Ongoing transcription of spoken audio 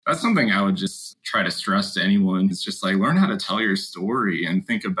That's something I would just try to stress to anyone. It's just like learn how to tell your story and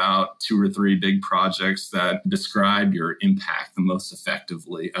think about 2 or 3 big projects that describe your impact the most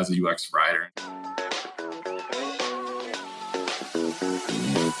effectively as a UX writer.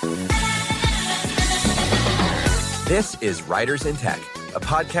 This is Writers in Tech, a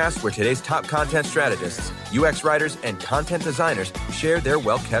podcast where today's top content strategists, UX writers, and content designers share their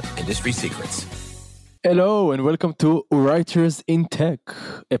well-kept industry secrets. Hello, and welcome to Writers in Tech,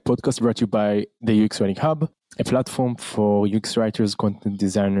 a podcast brought to you by the UX Writing Hub, a platform for UX writers, content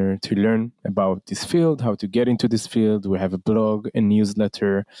designer to learn about this field, how to get into this field. We have a blog, a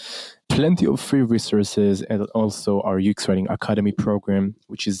newsletter, plenty of free resources, and also our UX Writing Academy program,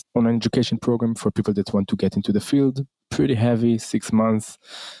 which is an education program for people that want to get into the field. Pretty heavy, 6 months,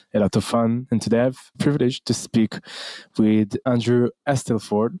 a lot of fun. And today I have the privilege to speak with Andrew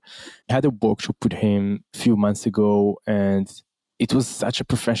Estelford. I had a workshop with him a few months ago, and it was such a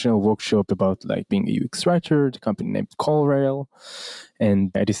professional workshop about like being a UX writer, the company named CallRail.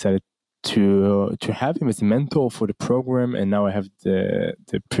 And I decided to have him as a mentor for the program. And now I have the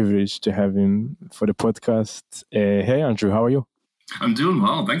privilege to have him for the podcast. Hey, Andrew, how are you? I'm doing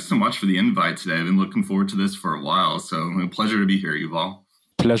well. Thanks so much for the invite today. I've been looking forward to this for a while. So a pleasure to be here, Yuval.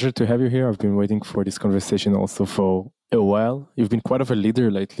 Pleasure to have you here. I've been waiting for this conversation also for a while. You've been quite of a leader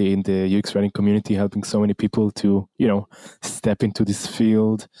lately in the UX writing community, helping so many people to, step into this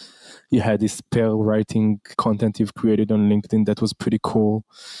field. You had this pair writing content you've created on LinkedIn that was pretty cool.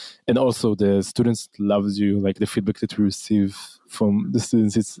 And also the students loves you, like the feedback that we receive from the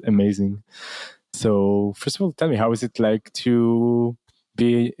students, it's amazing. So first of all, tell me, how is it like to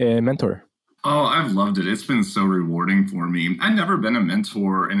be a mentor? Oh, I've loved it. It's been so rewarding for me. I'd never been a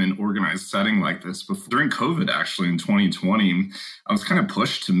mentor in an organized setting like this before. During COVID, actually, in 2020, I was kind of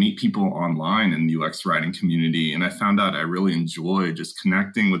pushed to meet people online in the UX writing community. And I found out I really enjoy just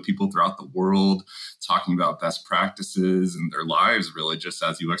connecting with people throughout the world, talking about best practices and their lives, really, just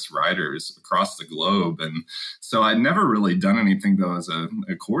as UX writers across the globe. And so I'd never really done anything, though, as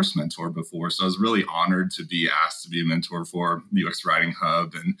a course mentor before. So I was really honored to be asked to be a mentor for the UX Writing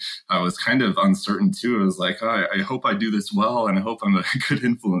Hub. And I was kind of uncertain too. I was like, I hope I do this well, and I hope I'm a good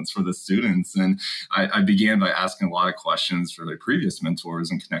influence for the students. And I began by asking a lot of questions for their previous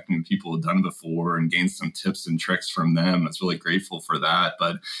mentors and connecting with people who've done it before and gained some tips and tricks from them. I was really grateful for that.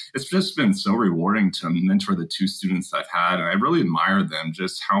 But it's just been so rewarding to mentor the 2 students I've had. And I really admire them,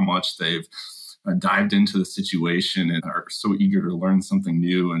 just how much they've dived into the situation and are so eager to learn something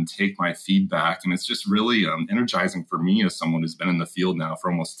new and take my feedback. And it's just really energizing for me as someone who's been in the field now for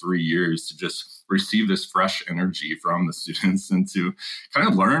almost 3 years to just receive this fresh energy from the students and to kind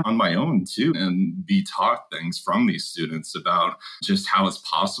of learn on my own too and be taught things from these students about just how it's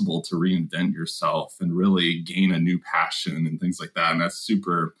possible to reinvent yourself and really gain a new passion and things like that. And that's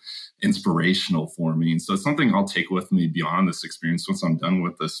super inspirational for me. And so it's something I'll take with me beyond this experience once I'm done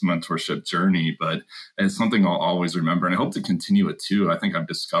with this mentorship journey, but it's something I'll always remember. And I hope to continue it too. I think I've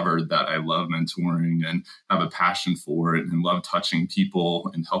discovered that I love mentoring and have a passion for it and love touching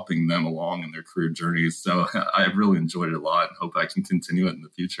people and helping them along in their career journeys. So I've really enjoyed it a lot and hope I can continue it in the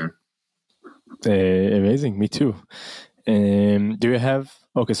future. Amazing. Me too. Do you have,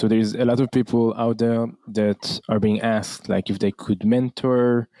 so there's a lot of people out there that are being asked, like if they could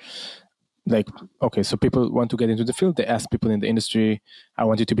mentor, so people want to get into the field. They ask people in the industry, I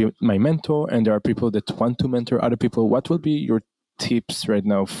want you to be my mentor. And there are people that want to mentor other people. What will be your tips right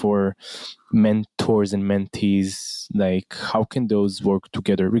now for mentors and mentees? Like how can those work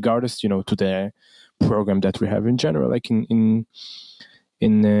together regardless, to the program that we have in general, like in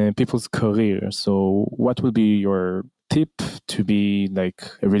people's career? So what will be your tip to be like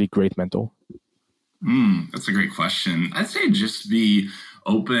a really great mentor? That's a great question. I'd say just be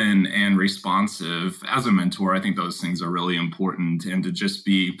open and responsive as a mentor. I think those things are really important, and to just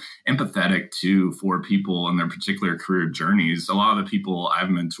be empathetic too for people and their particular career journeys. A lot of the people I've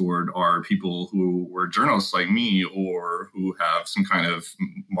mentored are people who were journalists like me, or who have some kind of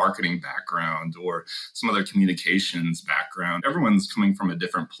marketing background or some other communications background. Everyone's coming from a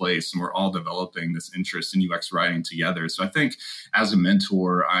different place, and we're all developing this interest in UX writing together. So I think as a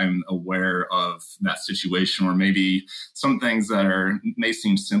mentor, I'm aware of that situation, or maybe some things that may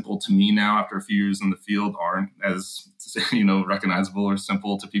seem simple to me now after a few years in the field aren't as recognizable or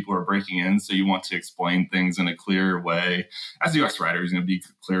simple to people who are breaking in. So you want to explain things in a clear way as UX writers, be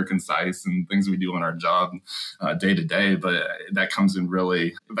clear, concise, and things we do on our job day to day. But that comes in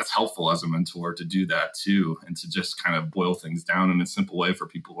that's helpful as a mentor to do that too, and to just kind of boil things down in a simple way for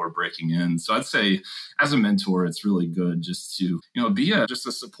people who are breaking in. So I'd say as a mentor, it's really good just to, be just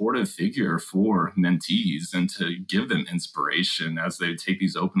a supportive figure for mentees and to give them inspiration as they take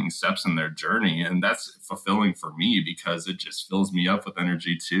these opening steps in their journey. And that's fulfilling for me because it just fills me up with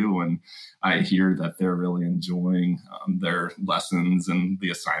energy too. And I hear that they're really enjoying their lessons and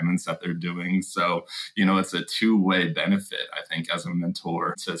the assignments that they're doing. So, it's a two-way benefit, I think, as a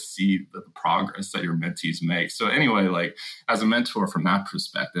mentor to see the progress that your mentees make. So anyway, as a mentor from that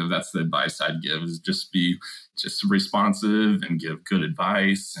perspective, that's the advice I'd give, is just be responsive and give good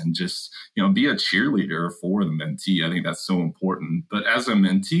advice and just, be a cheerleader for the mentee. I think that's so important. But as a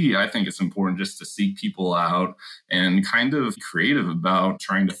mentee, I think it's important just to seek people out and kind of creative about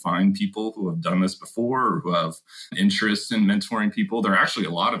trying to find people who have done this before or who have interest in mentoring people. There are actually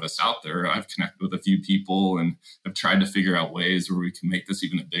a lot of us out there. I've connected with a few people and have tried to figure out ways where we can make this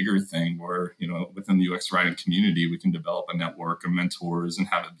even a bigger thing where, within the UX writing community, we can develop a network of mentors and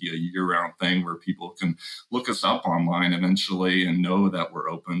have it be a year-round thing where people can look us up online eventually and know that we're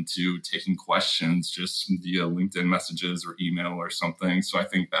open to taking questions just via LinkedIn messages or email or something. So I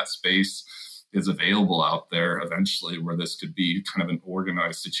think that space is available out there eventually where this could be kind of an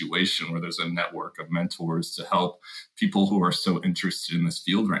organized situation where there's a network of mentors to help people who are so interested in this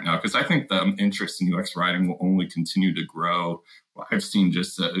field right now. Because I think the interest in UX writing will only continue to grow. I've seen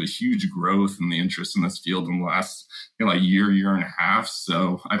just a huge growth in the interest in this field in the last year and a half.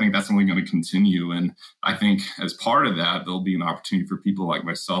 So I think that's only going to continue. And I think as part of that, there'll be an opportunity for people like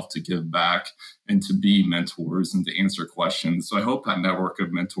myself to give back and to be mentors and to answer questions. So I hope that network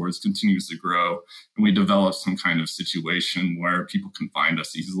of mentors continues to grow and we develop some kind of situation where people can find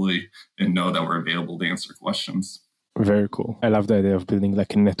us easily and know that we're available to answer questions. Very cool. I love the idea of building a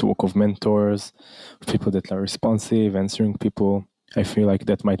network of mentors, people that are responsive, answering people. I feel like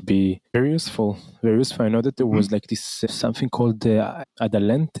that might be very useful. Very useful. I know that there was this something called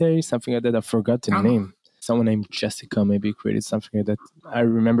Adalente, something like that. I forgot the name. Someone named Jessica maybe created something like that. I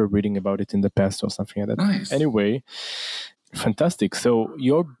remember reading about it in the past or something like that. Nice. Anyway, fantastic. So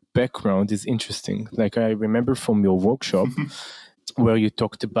your background is interesting. I remember from your workshop where you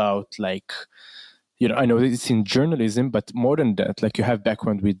talked about I know it's in journalism, but more than that, you have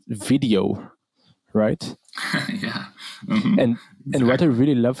background with video, right? Yeah. Mm-hmm. And what I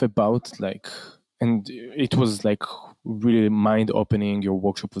really love about and it was really mind-opening. Your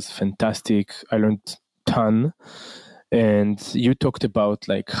workshop was fantastic. I learned a ton. And you talked about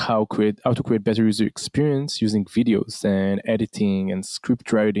how to create better user experience using videos and editing and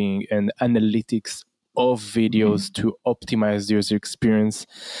script writing and analytics of videos to optimize the user experience.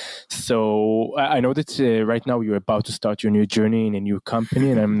 So I know that right now you're about to start your new journey in a new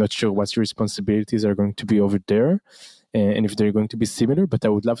company, and I'm not sure what your responsibilities are going to be over there and if they're going to be similar, but I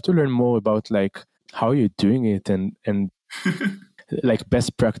would love to learn more about how you're doing it and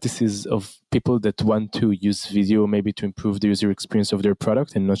best practices of people that want to use video maybe to improve the user experience of their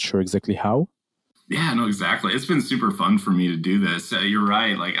product and not sure exactly how. Yeah, no, exactly. It's been super fun for me to do this. You're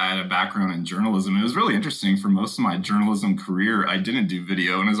right. I had a background in journalism. It was really interesting. For most of my journalism career, I didn't do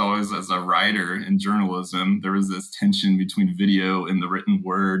video. And as always, as a writer in journalism, there was this tension between video and the written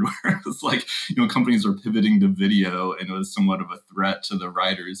word where it was companies were pivoting to video and it was somewhat of a threat to the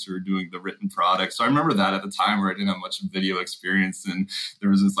writers who were doing the written product. So I remember that at the time where I didn't have much video experience and there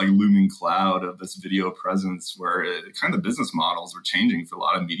was this looming cloud of this video presence where kind of business models were changing for a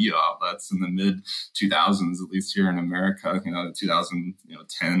lot of media outlets in the mid 2000s, at least here in America, the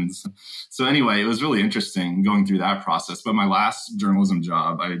 2010s. So anyway, it was really interesting going through that process. But my last journalism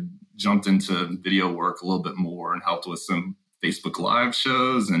job, I jumped into video work a little bit more and helped with some Facebook Live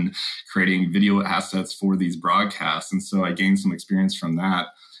shows and creating video assets for these broadcasts. And so I gained some experience from that.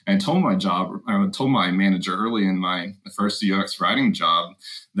 And I told my manager early in my first UX writing job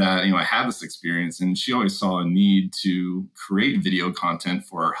that, I had this experience and she always saw a need to create video content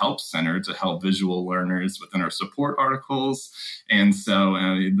for our help center to help visual learners within our support articles. And so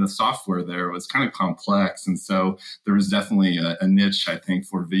the software there was kind of complex. And so there was definitely a niche, I think,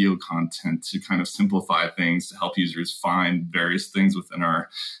 for video content to kind of simplify things to help users find various things within our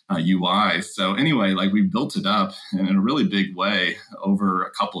UI. So anyway, we built it up in a really big way over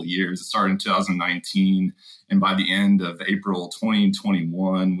a couple of years. It started in 2019. And by the end of April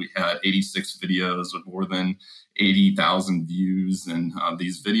 2021, we had 86 videos with more than 80,000 views. And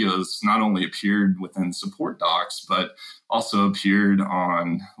these videos not only appeared within support docs, but also appeared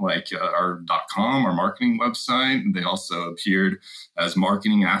on our .com, our marketing website. They also appeared as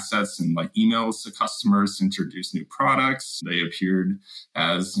marketing assets and emails to customers to introduce new products. They appeared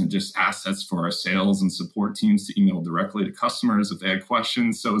as just assets for our sales and support teams to email directly to customers if they had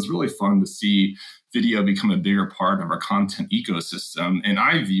questions. So it was really fun to see video become a bigger part of our content ecosystem. And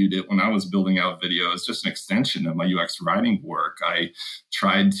I viewed it when I was building out video as just an extension of my UX writing work. I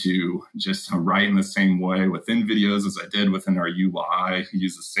tried to just write in the same way within videos as I did within our UI,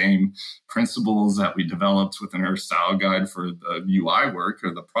 use the same principles that we developed within our style guide for the UI work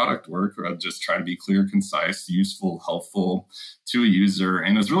or the product work, or I'd just try to be clear, concise, useful, helpful to a user.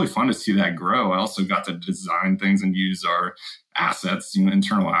 And it was really fun to see that grow. I also got to design things and use our assets,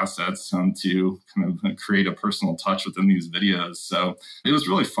 internal assets, to kind of create a personal touch within these videos. So it was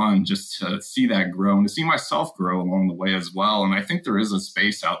really fun just to see that grow and to see myself grow along the way as well. And I think there is a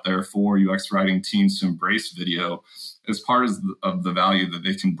space out there for UX writing teams to embrace video as part of the value that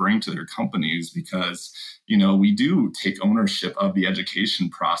they can bring to their companies, because we do take ownership of the education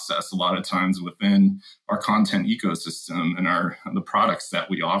process a lot of times within our content ecosystem and the products that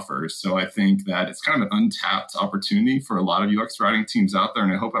we offer. So I think that it's kind of an untapped opportunity for a lot of UX writing teams out there.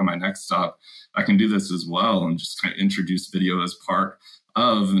 And I hope at my next stop, I can do this as well and just kind of introduce video as part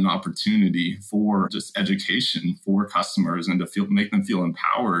of an opportunity for just education for customers and to make them feel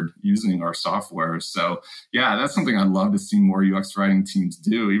empowered using our software. So yeah, that's something I'd love to see more UX writing teams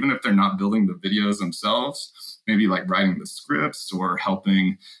do, even if they're not building the videos themselves, maybe writing the scripts or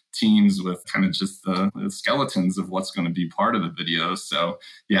helping teams with kind of just the skeletons of what's going to be part of the video. So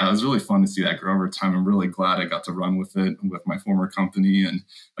yeah, it was really fun to see that grow over time. I'm really glad I got to run with it with my former company, and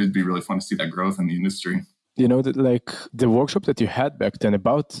it'd be really fun to see that growth in the industry. That the workshop that you had back then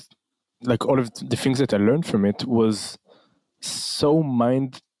about all of the things that I learned from it was so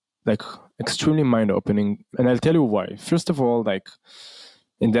extremely mind opening. And I'll tell you why. First of all,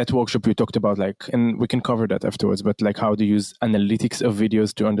 in that workshop, you talked about and we can cover that afterwards, but how to use analytics of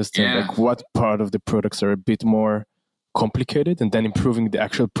videos to understand what part of the products are a bit more complicated, and then improving the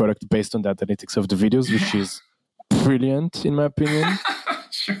actual product based on the analytics of the videos, which is brilliant in my opinion.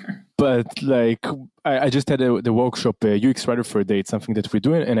 Sure. But I just had the workshop, UX Writer for a Day. It's something that we're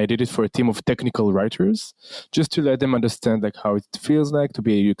doing, and I did it for a team of technical writers, just to let them understand how it feels like to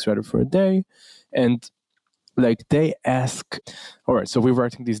be a UX writer for a day. And they ask, all right, so we're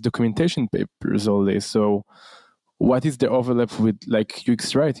writing these documentation papers all day. So what is the overlap with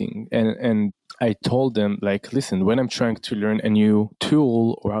UX writing? And I told them listen, when I'm trying to learn a new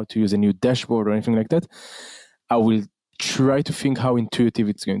tool or how to use a new dashboard or anything like that, I will try to think how intuitive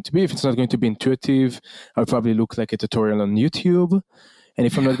it's going to be. If it's not going to be intuitive, I'll probably look a tutorial on YouTube. And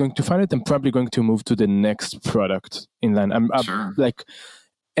if I'm not going to find it, I'm probably going to move to the next product in line. Sure.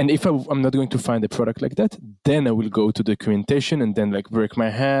 And if I'm not going to find a product like that, then I will go to documentation and then break my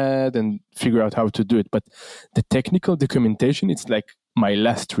head and figure out how to do it. But the technical documentation, it's my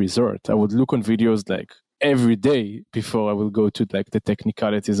last resort. I would look on videos every day before I will go to the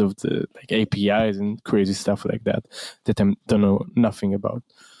technicalities of the APIs and crazy stuff like that I don't know nothing about.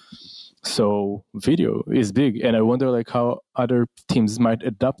 So video is big, and I wonder how other teams might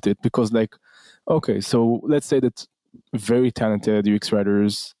adapt it, because okay, so let's say that very talented UX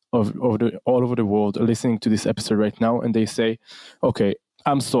writers all over the world are listening to this episode right now, and they say, okay,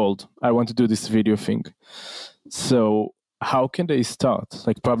 I'm sold. I want to do this video thing. So how can they start?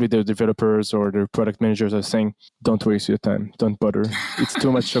 Probably the developers or the product managers are saying, don't waste your time. Don't bother. It's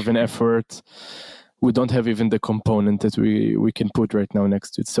too much of an effort. We don't have even the component that we can put right now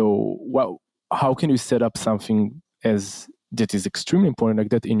next to it. So how can you set up something that is extremely important like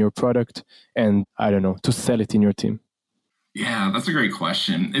that in your product and, I don't know, to sell it in your team? Yeah, that's a great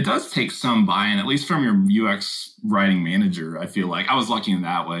question. It does take some buy-in, at least from your UX writing manager. I feel I was lucky in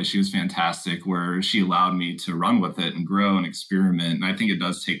that way. She was fantastic, where she allowed me to run with it and grow and experiment. And I think it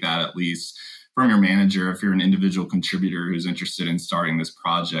does take that at least from your manager. If you're an individual contributor who's interested in starting this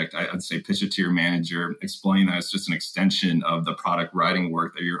project, I'd say pitch it to your manager, explain that it's just an extension of the product writing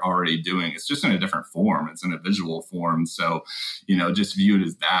work that you're already doing. It's just in a different form. It's in a visual form. So, just view it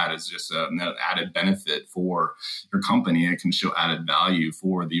as that as just an added benefit for your company. It can show added value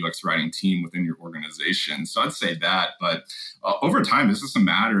for the UX writing team within your organization. So I'd say that, but over time, it's just a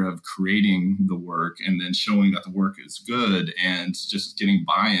matter of creating the work and then showing that the work is good and just getting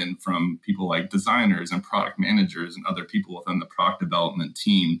buy-in from people like like designers and product managers and other people within the product development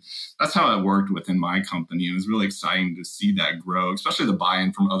team. That's how it worked within my company. It was really exciting to see that grow, especially the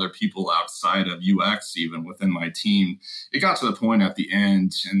buy-in from other people outside of UX, even within my team. It got to the point at the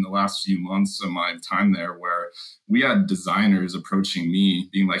end in the last few months of my time there where we had designers approaching me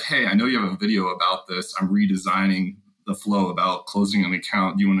being like, hey, I know you have a video about this. I'm redesigning the flow about closing an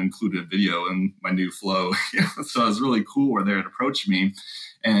account. Do you want to include a video in my new flow? So it was really cool where they would approach me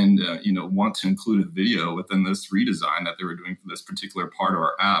and want to include a video within this redesign that they were doing for this particular part of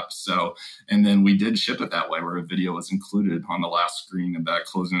our app. So, and then we did ship it that way, where a video was included on the last screen of that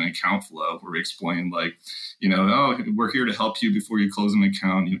closing an account flow, where we explained like, oh, we're here to help you before you close an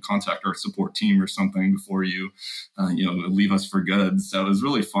account. Contact our support team or something before you, leave us for good. So it was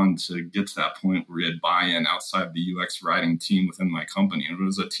really fun to get to that point where we had buy-in outside the UX writing team within my company. And it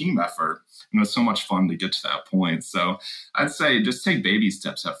was a team effort. And it was so much fun to get to that point. So I'd say just take baby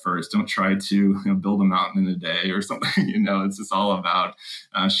steps at first. Don't try to build a mountain in a day or something. It's just all about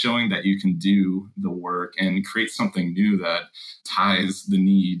showing that you can do the work and create something new that ties the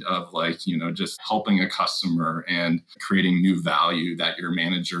need of just helping a customer and creating new value that your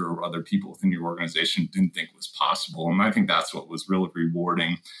manager or other people within your organization didn't think was possible. And I think that's what was really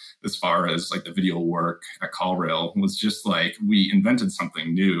rewarding as far as like the video work at CallRail was just like we invented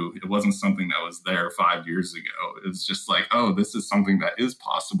something new. It wasn't something that was there 5 years ago. It was just like, oh, this is something that is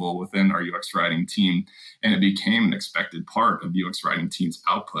possible within our UX writing team. And it became an expected part of UX writing team's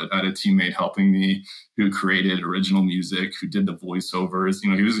output. I had a teammate helping me who created original music, who did the voiceovers.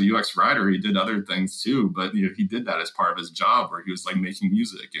 He was a UX writer. He did other things too, but he did that as part of his job where he was like making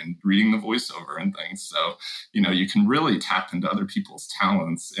music and reading the voiceover and things. So, you can really tap into other people's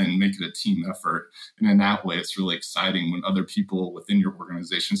talents and make it a team effort. And in that way, it's really exciting when other people within your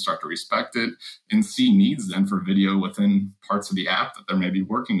organization start to respect it and see needs then for video within parts of the app that they're maybe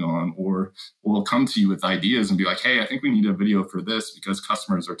working on, or will come to you with ideas and be like, hey, I think we need a video for this because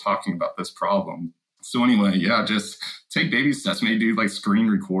customers are talking about this problem. So anyway, just take baby steps, maybe do like screen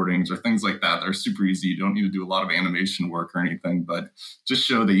recordings or things like that. They're super easy. You don't need to do a lot of animation work or anything, but just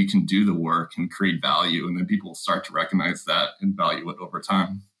show that you can do the work and create value. And then people will start to recognize that and value it over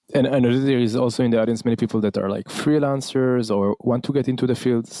time. And I know that there is also in the audience many people that are like freelancers or want to get into the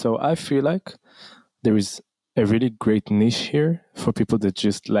field. So I feel like there is a really great niche here for people that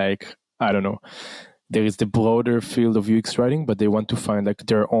just like, I don't know, there is the broader field of UX writing, but they want to find like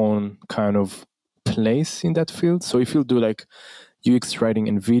their own kind of place in that field. So if you do like UX writing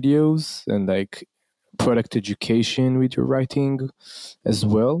and videos and like product education with your writing as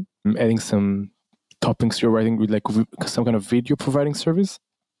well, adding some topics to your writing with like some kind of video providing service,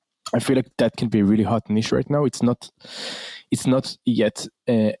 I feel like that can be a really hot niche right now. It's not yet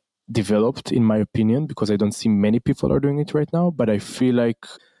developed, in my opinion, because I don't see many people are doing it right now. But I feel like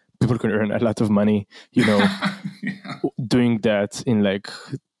people can earn a lot of money, doing that in like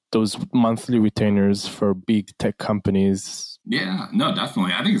those monthly retainers for big tech companies. Yeah, no,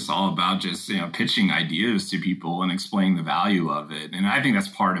 definitely. I think it's all about just, pitching ideas to people and explaining the value of it. And I think that's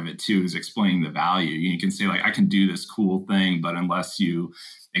part of it too, is explaining the value. You can say like, I can do this cool thing, but unless you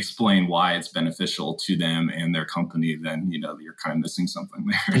explain why it's beneficial to them and their company, then, you're kind of missing something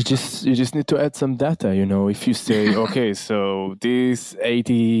there. You just need to add some data, If you say, okay, so these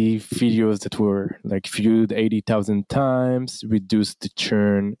 80 videos that were like viewed 80,000 times reduced the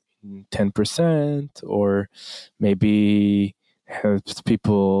churn 10%, or maybe helps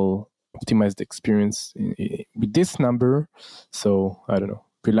people optimize the experience with this number. So I don't know,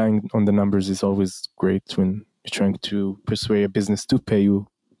 relying on the numbers is always great when you're trying to persuade a business to pay you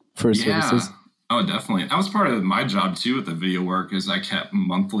for services. Oh, definitely. That was part of my job too with the video work, is I kept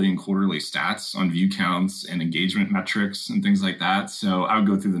monthly and quarterly stats on view counts and engagement metrics and things like that. So I would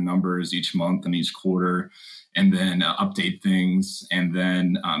go through the numbers each month and each quarter, and then update things, and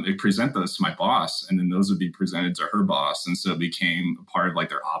then present those to my boss, and then those would be presented to her boss. And so it became a part of like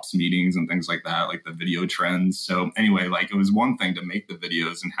their ops meetings and things like that, like the video trends. So anyway, like it was one thing to make the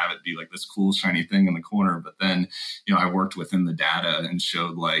videos and have it be like this cool shiny thing in the corner, but then I worked within the data and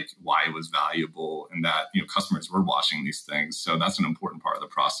showed like why it was valuable and that customers were watching these things. So that's an important part of the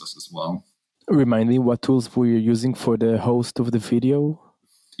process as well. Remind me, what tools were you using for the host of the video?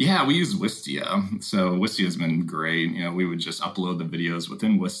 Yeah, we use Wistia. So Wistia has been great. We would just upload the videos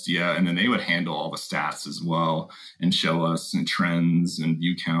within Wistia, and then they would handle all the stats as well and show us and trends and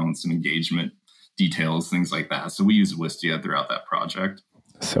view counts and engagement details, things like that. So we use Wistia throughout that project.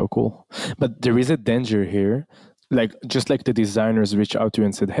 So cool. But there is a danger here. Like just like the designers reached out to you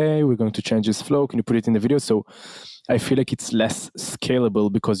and said, hey, we're going to change this flow. Can you put it in the video? So I feel like it's less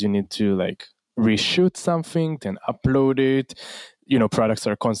scalable because you need to like reshoot something, then upload it. products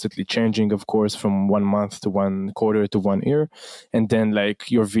are constantly changing, of course, from 1 month to 1 quarter to 1 year. And then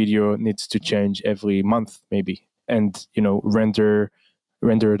like your video needs to change every month, maybe. And,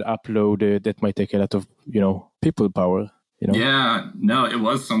 rendered, uploaded, that might take a lot of, people power. Yeah, no, it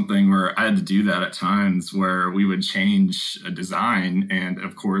was something where I had to do that at times where we would change a design. And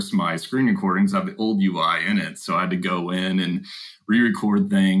of course, my screen recordings have the old UI in it. So I had to go in and re-record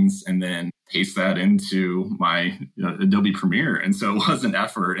things and then paste that into my Adobe Premiere. And so it was an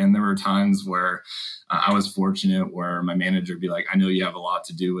effort. And there were times where I was fortunate where my manager would be like, I know you have a lot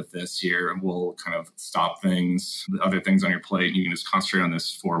to do with this here, and we'll kind of stop things, the other things on your plate. And you can just concentrate on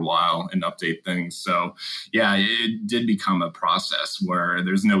this for a while and update things. So yeah, it did become a process where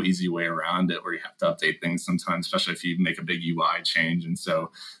there's no easy way around it, where you have to update things sometimes, especially if you make a big UI change. And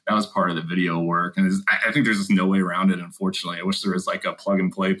so that was part of the video work. And I think there's just no way around it, unfortunately. I wish there was like a plug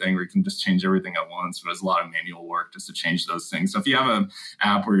and play thing where you can just change everything at once, but there's a lot of manual work just to change those things. So if you have an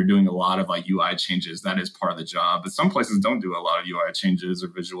app where you're doing a lot of like UI changes, that is part of the job. But some places don't do a lot of UI changes or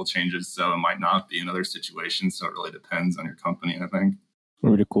visual changes, so it might not be in other situations. So it really depends on your company, I think.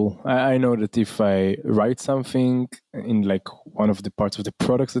 Really cool. I know that if I write something in like one of the parts of the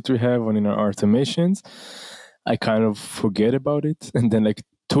products that we have on in our automations, I kind of forget about it. And then like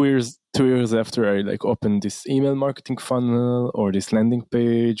 2 years after I like open this email marketing funnel or this landing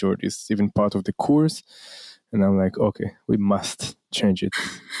page or this even part of the course, and I'm like, okay, we must change it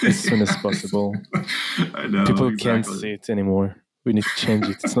as soon as possible. I know. People can't see it anymore. We need to change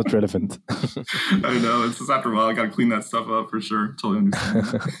it. It's not relevant. I know. It's just after a while, I got to clean that stuff up for sure. Totally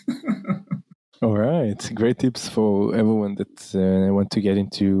understand. All right. Great tips for everyone that want to get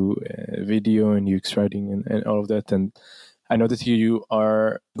into video and UX writing and all of that. And I know that you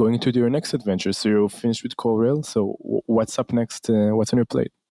are going to do your next adventure. So you're finished with CoreRail. So what's up next? What's on your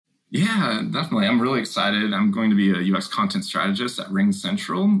plate? Yeah, definitely. I'm really excited. I'm going to be a UX content strategist at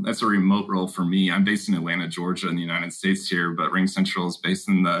RingCentral. That's a remote role for me. I'm based in Atlanta, Georgia in the United States here, but RingCentral is based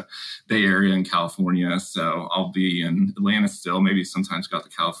in the Bay Area in California. So I'll be in Atlanta still, maybe sometimes go out to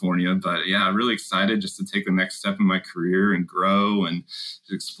California. But yeah, really excited just to take the next step in my career and grow and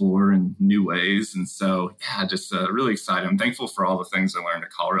explore in new ways. And so, yeah, just really excited. I'm thankful for all the things I learned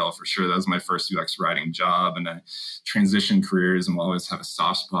at CoreRail for sure. That was my first UX writing job, and I transitioned careers and will always have a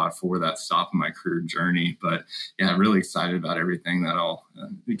soft spot for that stop in my career journey. But yeah, really excited about everything that I'll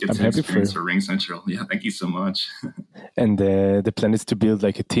get to experience at RingCentral. Yeah, thank you so much. And the plan is to build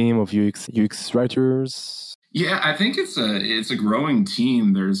like a team of UX writers. Yeah, I think it's a growing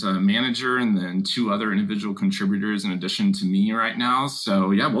team. There's a manager and then 2 other individual contributors in addition to me right now.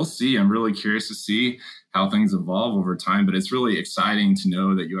 So yeah, we'll see. I'm really curious to see how things evolve over time, but it's really exciting to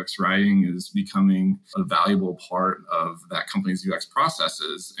know that UX writing is becoming a valuable part of that company's UX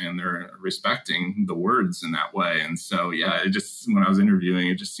processes, and they're respecting the words in that way. And so, yeah, when I was interviewing,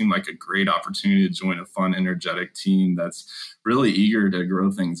 it just seemed like a great opportunity to join a fun, energetic team that's really eager to grow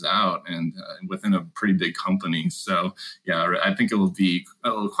things out and within a pretty big company. So, yeah, I think it will be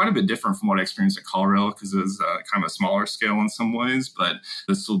quite a bit different from what I experienced at CoreRail, because it was kind of a smaller scale in some ways, but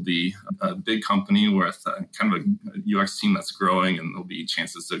this will be a big company with kind of a UX team that's growing, and there'll be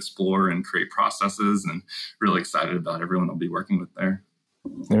chances to explore and create processes, and really excited about everyone I'll be working with there.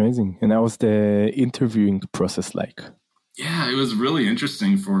 Amazing. And how was the interviewing process like? Yeah, it was really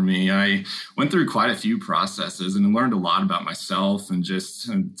interesting for me. I went through quite a few processes and learned a lot about myself and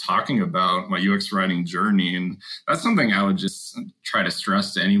just talking about my UX writing journey. And that's something I would just try to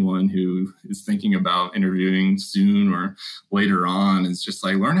stress to anyone who is thinking about interviewing soon or later on, is just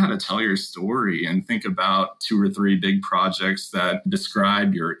like learn how to tell your story and think about 2 or 3 big projects that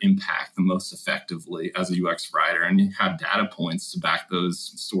describe your impact the most effectively as a UX writer, and you have data points to back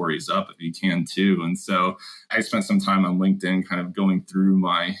those stories up if you can too. And so I spent some time on LinkedIn kind of going through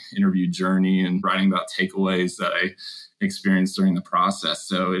my interview journey and writing about takeaways that I experienced during the process.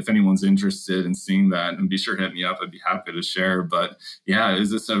 So if anyone's interested in seeing that, and be sure to hit me up, I'd be happy to share. But yeah, it was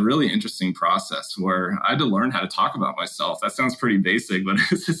just a really interesting process where I had to learn how to talk about myself. That sounds pretty basic, but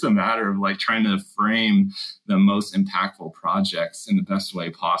it's just a matter of like trying to frame the most impactful projects in the best way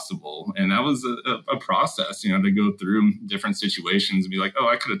possible. And that was a process, to go through different situations and be like, oh,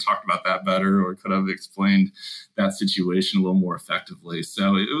 I could have talked about that better, or could have explained that situation a little more effectively.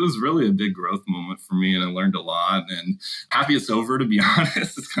 So it was really a big growth moment for me, and I learned a lot. And happy it's over, to be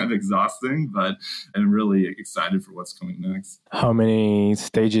honest. It's kind of exhausting, but I'm really excited for what's coming next. How many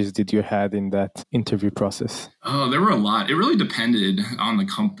stages did you had in that interview process? Oh, there were a lot. It really depended on the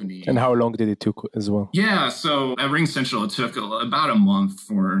company. And how long did it took as well? Yeah, so at RingCentral, it took about a month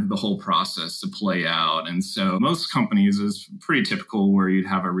for the whole process to play out. And so most companies is pretty typical where you'd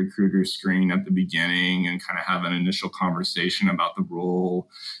have a recruiter screen at the beginning and kind of have an initial conversation about the role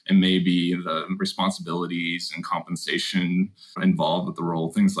and maybe the responsibilities and compensation involved with the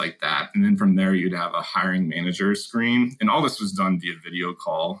role, things like that. And then from there, you'd have a hiring manager screen. And all this was done via video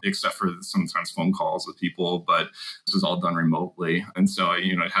call, except for sometimes phone calls with people, but this was all done remotely. And so,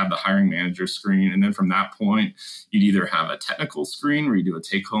 I'd have the hiring manager screen. And then from that point, you'd either have a technical screen where you do a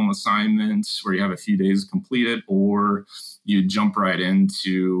take-home assignment where you have a few days to complete it, or you jump right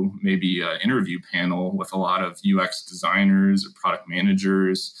into maybe an interview panel with a lot of UX designers or product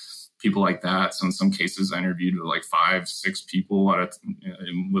managers, people like that. So in some cases, I interviewed with like 5-6 people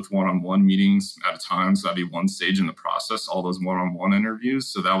with one-on-one meetings at a time. So that'd be one stage in the process, all those one-on-one interviews.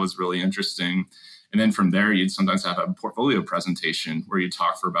 So that was really interesting. And then from there, you'd sometimes have a portfolio presentation where you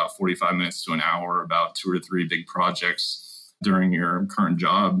talk for about 45 minutes to an hour about 2 or 3 big projects during your current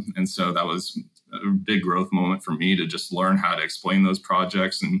job. And so that was a big growth moment for me to just learn how to explain those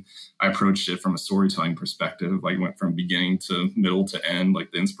projects. And I approached it from a storytelling perspective, like went from beginning to middle to end,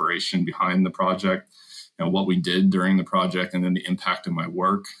 like the inspiration behind the project, what we did during the project, and then the impact of my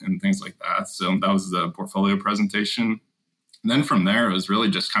work and things like that. So that was the portfolio presentation. And then from there, it was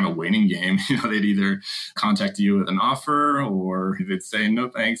really just kind of waiting game. They'd either contact you with an offer or they'd say, no,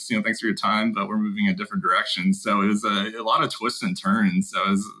 thanks, thanks for your time, but we're moving in a different direction. So it was a lot of twists and turns. So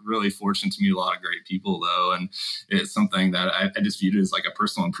I was really fortunate to meet a lot of great people, though. And it's something that I just viewed as like a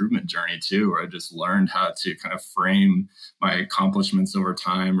personal improvement journey, too, where I just learned how to kind of frame my accomplishments over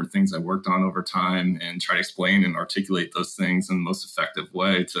time or things I worked on over time and try to explain and articulate those things in the most effective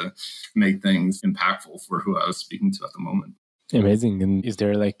way to make things impactful for who I was speaking to at the moment. Amazing. And is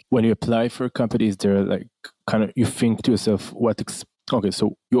there when you apply for a company, is there you think to yourself,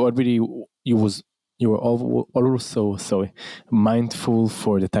 so you were also mindful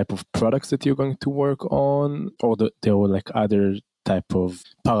for the type of products that you're going to work on, or there were other type of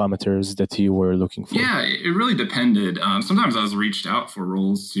parameters that you were looking for? Yeah, it really depended. Sometimes I was reached out for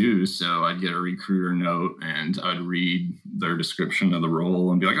roles too. So I'd get a recruiter note and I'd read their description of the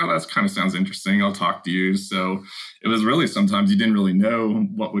role and be like, oh, that kind of sounds interesting. I'll talk to you. So it was really, sometimes you didn't really know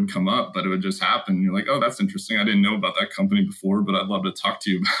what would come up, but it would just happen. You're like, oh, that's interesting. I didn't know about that company before, but I'd love to talk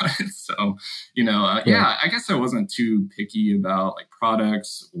to you about it. So, I guess I wasn't too picky about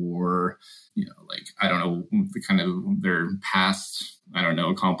products or I don't know, the kind of their past,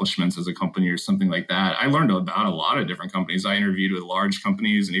 accomplishments as a company or something like that. I learned about a lot of different companies. I interviewed with large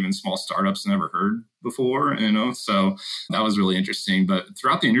companies and even small startups never heard before, so that was really interesting. But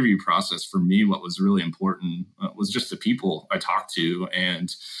throughout the interview process, for me, what was really important was just the people I talked to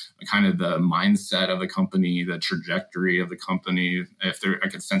and kind of the mindset of the company, the trajectory of the company. I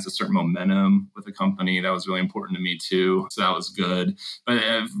could sense a certain momentum with the company, that was really important to me too. So that was good. But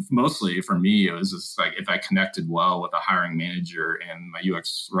mostly for me, it was just if I connected well with a hiring manager and my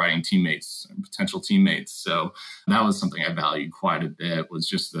UX writing teammates and potential teammates. So that was something I valued quite a bit, was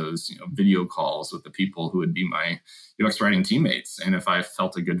just those video calls with the people who would be my UX writing teammates. And if I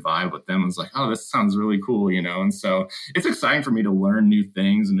felt a good vibe with them, I was like, oh, this sounds really cool, And so it's exciting for me to learn new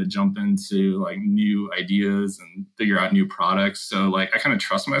things and to jump into new ideas and figure out new products. So I kind of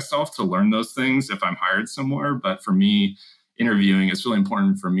trust myself to learn those things if I'm hired somewhere. But for me, interviewing, it's really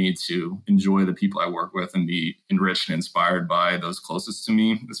important for me to enjoy the people I work with and be enriched and inspired by those closest to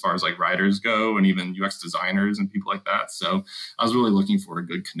me as far as writers go and even UX designers and people like that. So I was really looking for a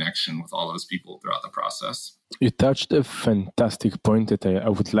good connection with all those people throughout the process. You touched a fantastic point that I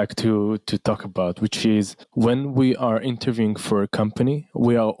would like to talk about, which is when we are interviewing for a company,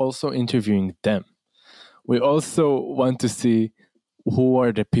 we are also interviewing them. We also want to see who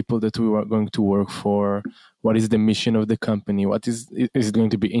are the people that we are going to work for, what is the mission of the company, what is it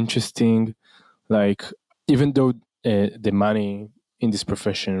going to be interesting. Even though the money in this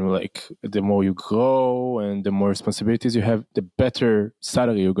profession, the more you grow and the more responsibilities you have, the better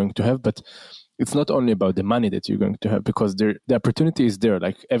salary you're going to have. But it's not only about the money that you're going to have, because the opportunity is there.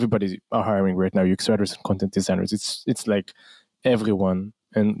 Everybody are hiring right now, UX writers and content designers. It's everyone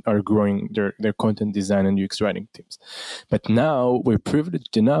and are growing their content design and UX writing teams. But now we're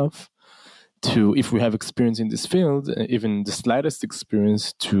privileged enough to, if we have experience in this field, even the slightest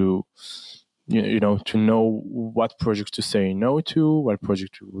experience, to to know what projects to say no to, what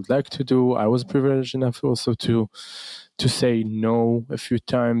project you would like to do. I was privileged enough also to say no a few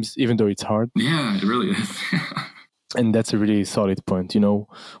times, even though it's hard. Yeah, it really is. And that's a really solid point.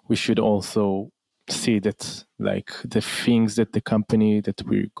 We should also see that like the things that the company that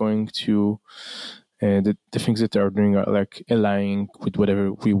we're going to the things that they're doing are like aligning with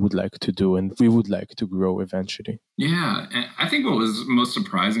whatever we would like to do and we would like to grow eventually. Yeah. And I think what was most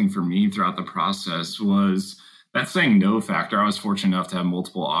surprising for me throughout the process was that saying no factor. I was fortunate enough to have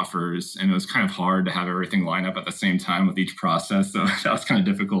multiple offers, and it was kind of hard to have everything line up at the same time with each process. So that was kind of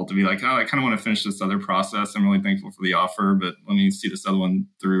difficult to be like, oh, I kind of want to finish this other process. I'm really thankful for the offer, but let me see this other one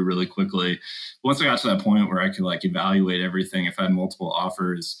through really quickly. Once I got to that point where I could like evaluate everything, if I had multiple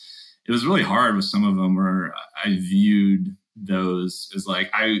offers, it was really hard with some of them where I viewed those as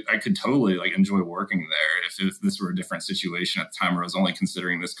like I could totally like enjoy working there if this were a different situation at the time where I was only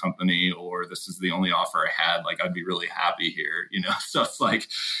considering this company or this is the only offer I had, like I'd be really happy here, So it's like,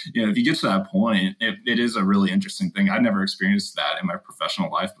 if you get to that point, it is a really interesting thing. I'd never experienced that in my professional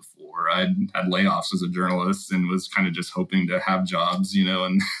life before. I'd had layoffs as a journalist and was kind of just hoping to have jobs,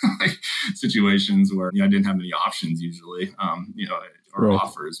 and like situations where I didn't have any options usually, or right.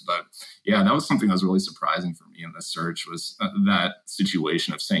 offers. But yeah, that was something that was really surprising for me in this search was that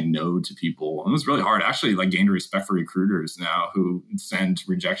situation of saying no to people. And it was really hard. Actually, like gained respect for recruiters now who send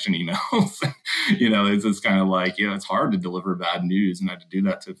rejection emails. It's kind of like, it's hard to deliver bad news. And I had to do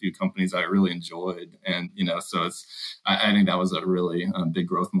that to a few companies I really enjoyed. And, so I think that was a really big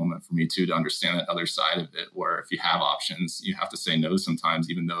growth moment for me too, to understand that other side of it, where if you have options, you have to say no sometimes,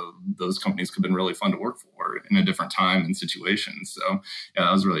 even though those companies could have been really fun to work for in a different time and situation. So yeah,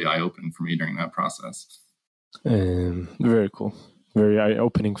 that was really eye-opening for me during that process. Very cool. Very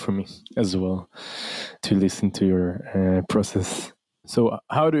eye-opening for me as well to listen to your process. So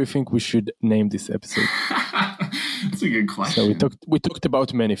how do you think we should name this episode? That's a good question. So we talked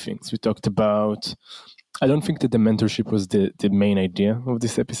about many things. We talked about, I don't think that the mentorship was the main idea of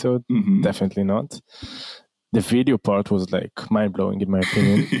this episode. Mm-hmm. Definitely not. The video part was like mind-blowing in my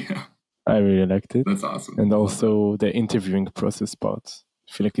opinion. Yeah. I really liked it. That's awesome. And also the interviewing process part.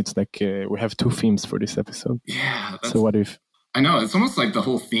 I feel like it's like we have two themes for this episode. Yeah. So what if... I know, it's almost like the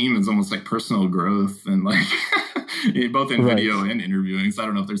whole theme is almost like personal growth and like both in video and interviewing. So I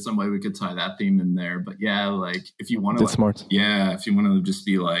don't know if there's some way we could tie that theme in there. But yeah, like if you want to... That's smart. Yeah, if you want to just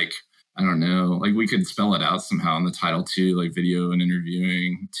be like, I don't know, like we could spell it out somehow in the title too, like video and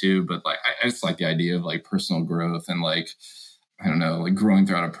interviewing too. But like I just like the idea of like personal growth and like, I don't know, like growing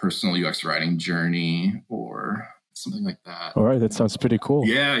throughout a personal UX writing journey or something like that. All right, that sounds pretty cool.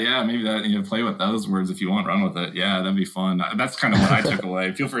 Yeah, maybe that, play with those words if you want, run with it. Yeah, that'd be fun. That's kind of what I took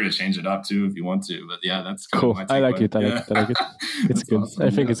away. Feel free to change it up too if you want to, but yeah, that's cool. I like it. I like it. It's good. Awesome.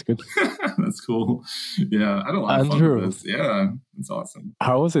 I think it's good. That's cool. Yeah, I had a lot of fun with this. Yeah, it's awesome.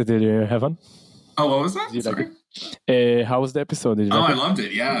 How was it? Did you have fun? Oh, what was that? Sorry. How was the episode? Did you I loved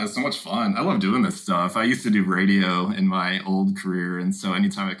it. Yeah, it was so much fun. I love doing this stuff. I used to do radio in my old career. And so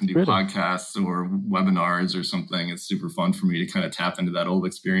anytime I can do podcasts or webinars or something, it's super fun for me to kind of tap into that old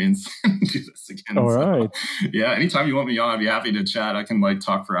experience and do this again. All right. Yeah, anytime you want me on, I'd be happy to chat. I can like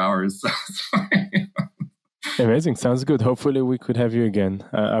talk for hours. Amazing. Sounds good. Hopefully we could have you again.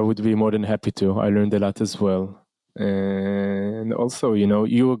 I would be more than happy to. I learned a lot as well. And also,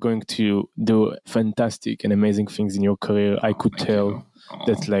 you are going to do fantastic and amazing things in your career. I could tell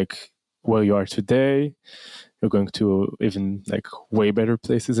that like where you are today, you're going to even like way better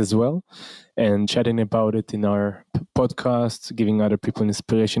places as well. And chatting about it in our podcast, giving other people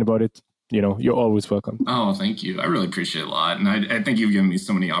inspiration about it, you're always welcome. Oh, thank you. I really appreciate it a lot. And I think you've given me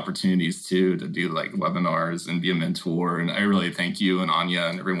so many opportunities too to do like webinars and be a mentor. And I really thank you and Anya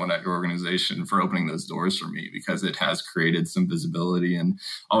and everyone at your organization for opening those doors for me because it has created some visibility and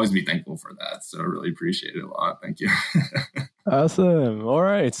always be thankful for that. So I really appreciate it a lot. Thank you. Awesome. All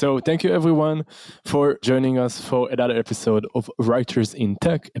right. So thank you everyone for joining us for another episode of Writers in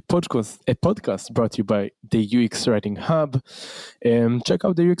Tech, a podcast brought to you by the UX Writing Hub. Check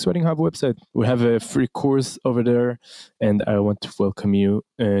out the UX Writing Hub website. We have a free course over there and I want to welcome you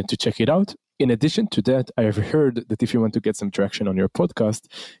to check it out. In addition to that, I have heard that if you want to get some traction on your podcast,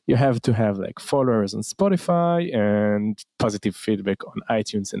 you have to have like followers on Spotify and positive feedback on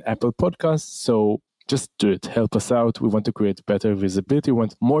iTunes and Apple Podcasts. So just do it. Help us out. We want to create better visibility. We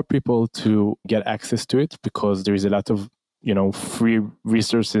want more people to get access to it because there is a lot of free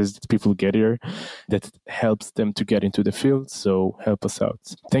resources that people get here that helps them to get into the field. So help us out.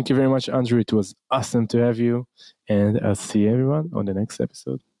 Thank you very much, Andrew. It was awesome to have you. And I'll see everyone on the next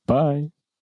episode. Bye.